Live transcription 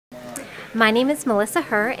My name is Melissa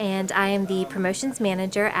Herr, and I am the promotions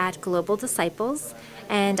manager at Global Disciples,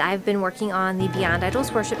 and I've been working on the Beyond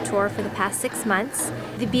Idols Worship Tour for the past 6 months.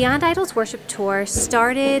 The Beyond Idols Worship Tour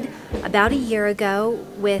started about a year ago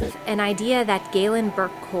with an idea that Galen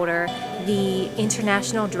Burkholder, the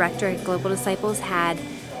international director at Global Disciples, had.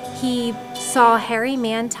 He saw Harry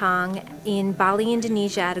Mantong in Bali,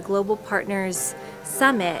 Indonesia at a Global Partners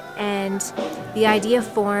Summit, and the idea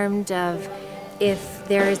formed of, if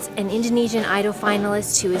there's an Indonesian Idol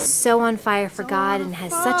finalist who is so on fire for God and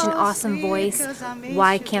has such an awesome voice,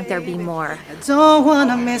 why can't there be more? I don't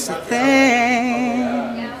wanna miss a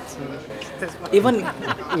thing. Even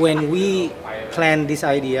when we plan this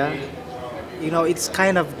idea, it's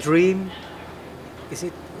kind of dream. Is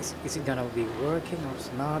it gonna be working or it's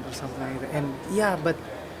not or something like that? And yeah, but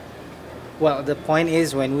well, the point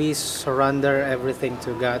is when we surrender everything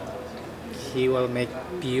to God, He will make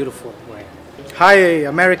beautiful way. Hi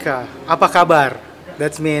America, apa kabar?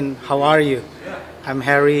 That means how are you? I'm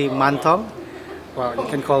Harry Mantong. Well, you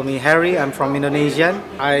can call me Harry. I'm from Indonesia.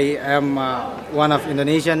 I am one of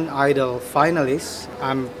Indonesian Idol finalists.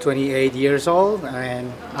 I'm 28 years old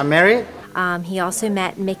and I'm married. He also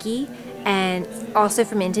met Mickey, and also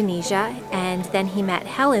from Indonesia, and then he met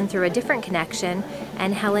Helen through a different connection,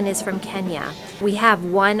 and Helen is from Kenya. We have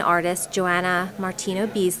one artist, Joanna Martino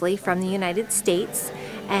Beasley, from the United States,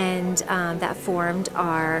 and that formed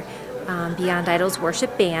our Beyond Idols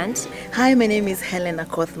Worship Band. Hi, my name is Helen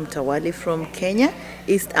Akoth Mtawali from Kenya,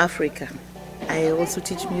 East Africa. I also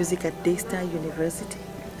teach music at Daystar University.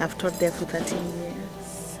 I've taught there for 13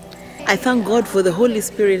 years. I thank God for the Holy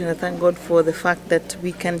Spirit, and I thank God for the fact that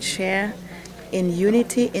we can share in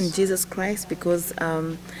unity in Jesus Christ, because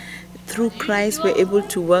through Christ we're able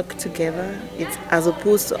to work together. It's as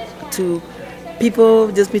opposed to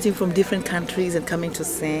people just meeting from different countries and coming to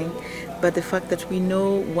sing. But the fact that we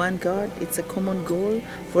know one God, it's a common goal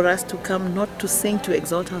for us to come, not to sing to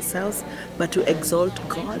exalt ourselves, but to exalt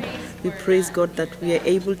God. We praise God that we are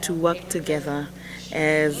able to work together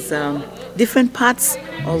as different parts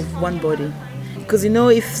of one body. Because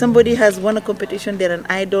if somebody has won a competition, they're an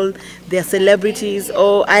idol, they're celebrities,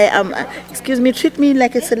 or I am, treat me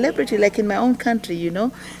like a celebrity, like in my own country,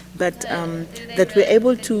 But that we're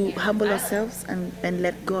able to humble ourselves and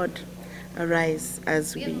let God arise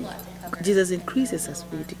as Jesus increases as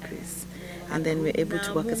we decrease. And then we're able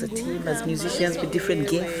to work as a team, as musicians with different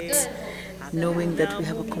gifts, knowing that we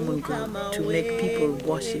have a common goal to make people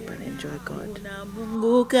worship and enjoy God.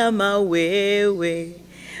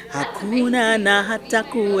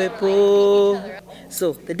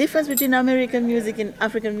 So the difference between American music and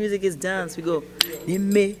African music is dance. We go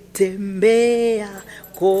nimetembea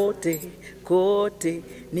kote kote,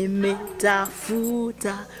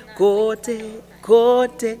 nimetafuta kote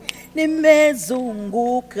kote,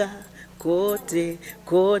 nimezunguka kote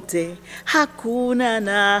kote, hakuna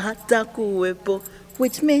na hata kuwepo,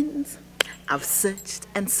 which means I've searched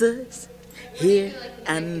and searched here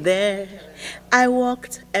and there. I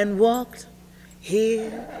walked and walked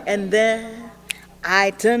here and there.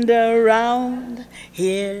 I turned around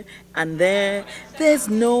here and there. There's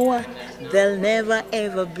no one, there'll never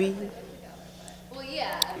ever be.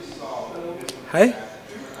 Hi,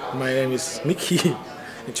 my name is Mickey.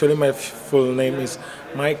 Actually, my full name is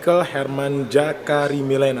Michael Herman Jakari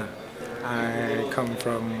Milena. I come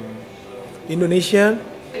from Indonesia.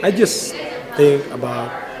 I just think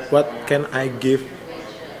about what can I give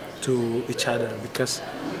to each other, because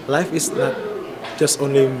life is not just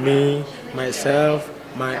only me, myself,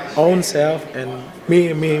 my own self, and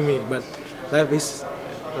me, but life is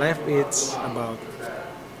about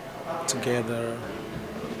together,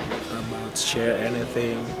 about share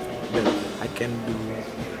anything that I can do.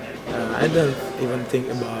 I don't even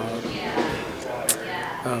think about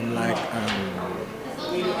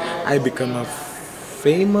I become a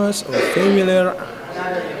famous or familiar.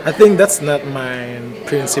 I think that's not my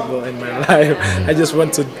principle in my life. I just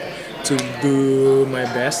want to do my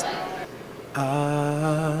best.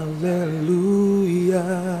 Hallelujah.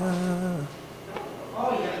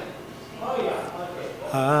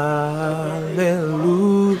 Hallelujah.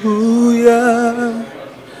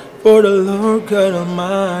 For the Lord God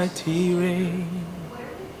Almighty reign.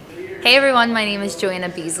 Hey everyone, my name is Joanna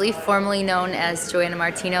Beasley, formerly known as Joanna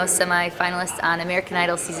Martino, semi-finalist on American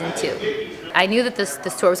Idol Season 2. I knew that this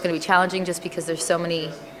tour was going to be challenging just because there's so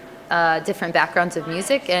many different backgrounds of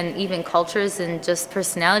music and even cultures and just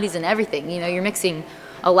personalities and everything. You're mixing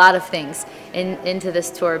a lot of things into this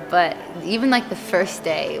tour, but even like the first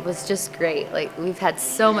day was just great. Like, we've had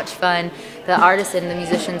so much fun. The artists and the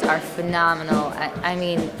musicians are phenomenal. I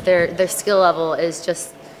mean, their skill level is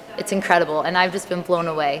just it's incredible, and I've just been blown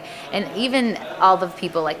away. And even all the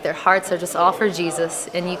people, like their hearts are just all for Jesus,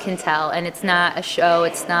 and you can tell. And it's not a show,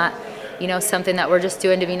 it's not, you know, something that we're just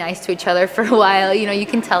doing to be nice to each other for a while. You know, you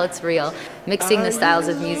can tell it's real. Mixing the styles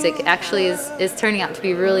of music actually is turning out to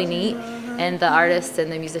be really neat. And the artists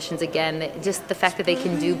and the musicians, again, just the fact that they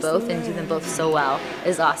can do both and do them both so well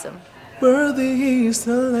is awesome. Worthy is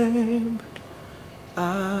the Lamb.